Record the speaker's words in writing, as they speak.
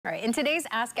All right, in today's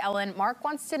Ask Ellen, Mark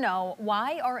wants to know,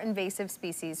 why are invasive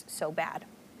species so bad?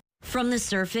 From the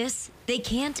surface, they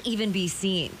can't even be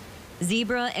seen.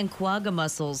 Zebra and quagga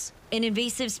mussels, an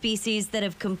invasive species that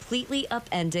have completely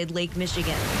upended Lake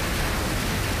Michigan.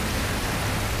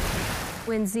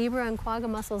 When zebra and quagga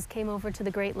mussels came over to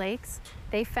the Great Lakes,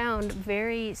 they found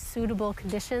very suitable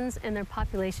conditions and their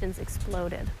populations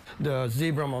exploded. The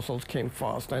zebra mussels came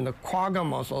first, and the quagga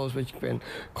mussels, which have been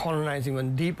colonizing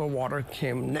when deeper water,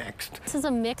 came next. This is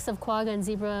a mix of quagga and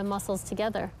zebra mussels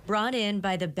together. Brought in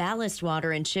by the ballast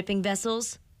water in shipping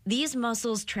vessels, these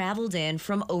mussels traveled in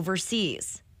from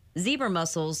overseas. Zebra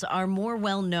mussels are more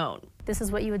well known. This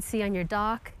is what you would see on your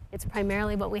dock. It's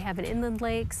primarily what we have in inland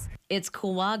lakes. It's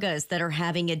quaggas that are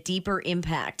having a deeper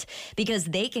impact because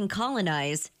they can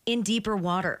colonize in deeper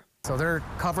water. So they're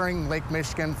covering Lake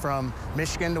Michigan from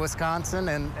Michigan to Wisconsin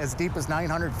and as deep as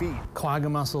 900 feet. Quagga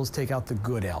mussels take out the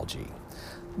good algae.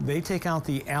 They take out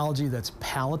the algae that's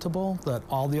palatable that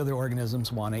all the other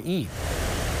organisms want to eat.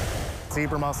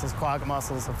 Zebra mussels, quagga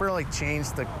mussels have really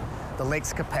changed the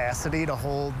lake's capacity to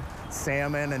hold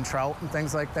salmon and trout and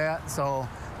things like that. So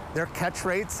their catch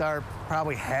rates are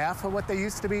probably half of what they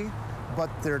used to be, but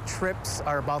their trips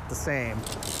are about the same.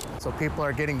 So people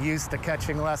are getting used to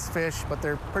catching less fish, but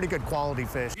they're pretty good quality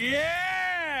fish.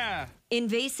 Yeah!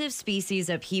 Invasive species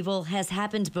upheaval has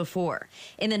happened before.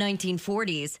 In the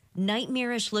 1940s,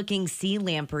 nightmarish-looking sea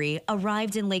lamprey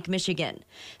arrived in Lake Michigan,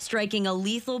 striking a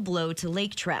lethal blow to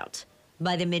lake trout.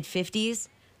 By the mid-50s,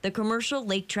 the commercial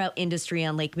lake trout industry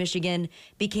on Lake Michigan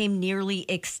became nearly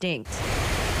extinct.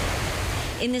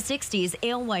 In the 60s,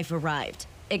 alewife arrived,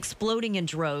 exploding in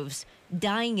droves,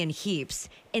 dying in heaps,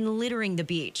 and littering the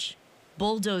beach.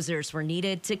 Bulldozers were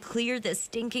needed to clear the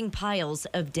stinking piles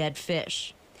of dead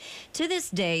fish. To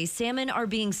this day, salmon are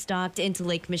being stocked into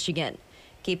Lake Michigan,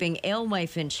 keeping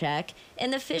alewife in check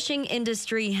and the fishing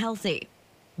industry healthy.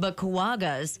 But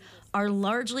quaggas are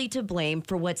largely to blame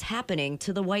for what's happening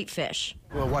to the whitefish.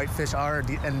 Well, whitefish are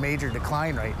in major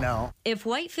decline right now. If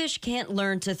whitefish can't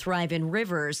learn to thrive in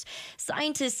rivers,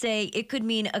 scientists say it could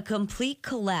mean a complete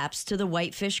collapse to the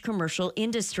whitefish commercial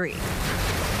industry.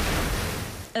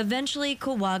 Eventually,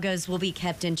 quaggas will be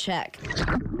kept in check,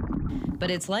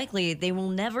 but it's likely they will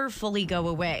never fully go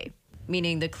away,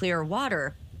 meaning the clear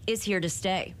water is here to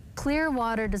stay. Clear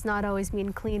water does not always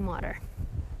mean clean water.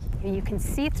 You can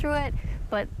see through it,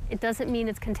 but it doesn't mean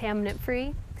it's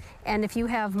contaminant-free. And if you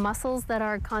have mussels that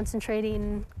are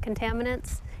concentrating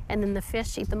contaminants, and then the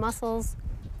fish eat the mussels,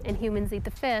 and humans eat the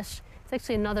fish, it's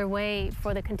actually another way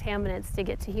for the contaminants to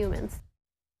get to humans.